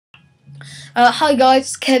Hi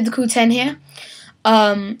guys, Kev the Cool 10 here.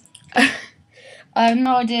 I have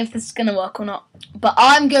no idea if this is gonna work or not, but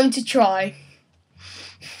I'm going to try.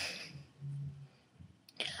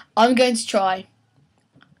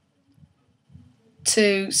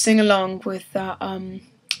 To sing along with that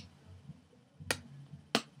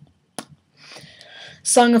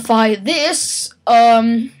songify this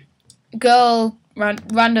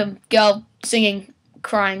random girl singing,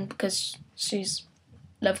 crying because she's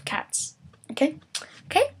love cats. Okay.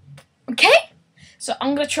 So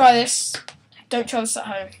I'm gonna try this. Don't try this at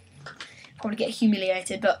home. Probably get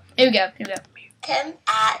humiliated, but here we go. I'm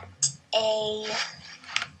at a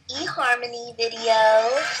eHarmony video.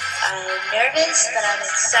 I'm nervous, but I'm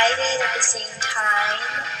excited at the same time.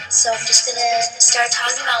 So I'm just gonna start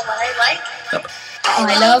talking about what I like.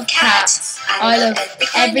 I love cats. I love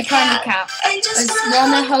every kind of cat. I just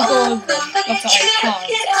wanna hug all of them, but I can't hug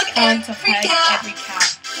every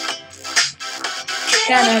cat.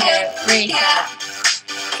 Can't hug every cat.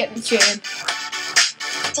 Get the tune.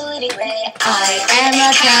 So anyway, I am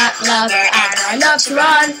a cat lover and I love to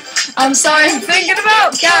run. I'm sorry, I'm thinking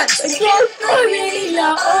about cats. I really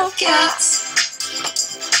love cats.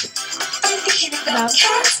 I'm thinking about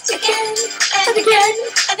cats again And again.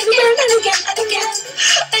 I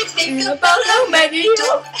think About how many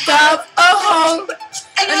don't have a home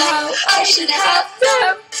and how I should have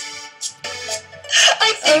them.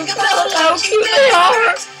 I think about How cute they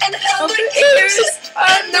are. and how Of the ears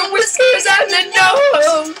and the whiskers and the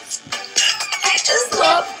nose. I just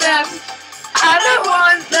Love them and I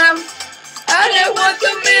want them. And I want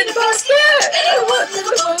them in a basket. And I want them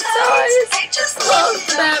both sides. I just Love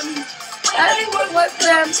them. And I want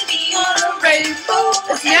them to be on a rainbow.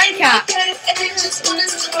 It's Nyan Cat. and I just want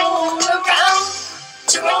us to roll around,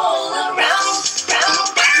 round.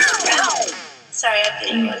 Sorry, I'm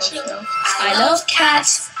getting emotional. I love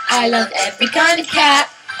cats. I love every kind of cat.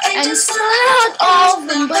 And just hug all of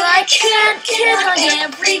them, but I can't hug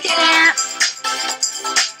every cat.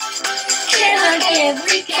 Can't hug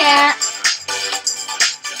every cat.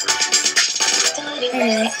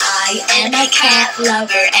 I am a cat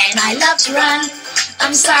lover and I love to run.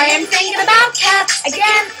 I'm sorry, I'm thinking about cats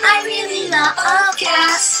again. I really love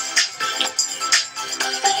cats.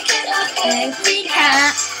 But I can't hug Every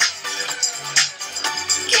cat.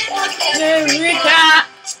 every cat.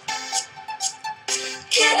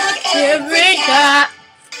 Can't hug Every cat.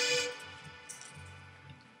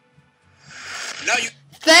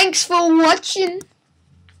 Thanks for watching.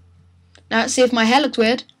 Now let's see if my hair looks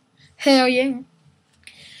weird. Hell yeah.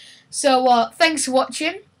 So thanks for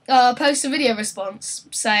watching. Post a video response,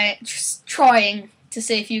 say just trying to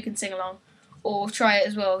see if you can sing along, or try it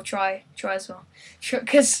as well. Try as well,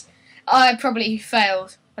 because I probably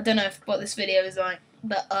failed. I don't know what this video is like,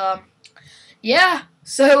 but yeah.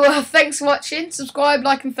 So thanks for watching. Subscribe,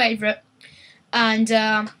 like, and favourite, and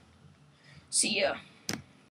see ya.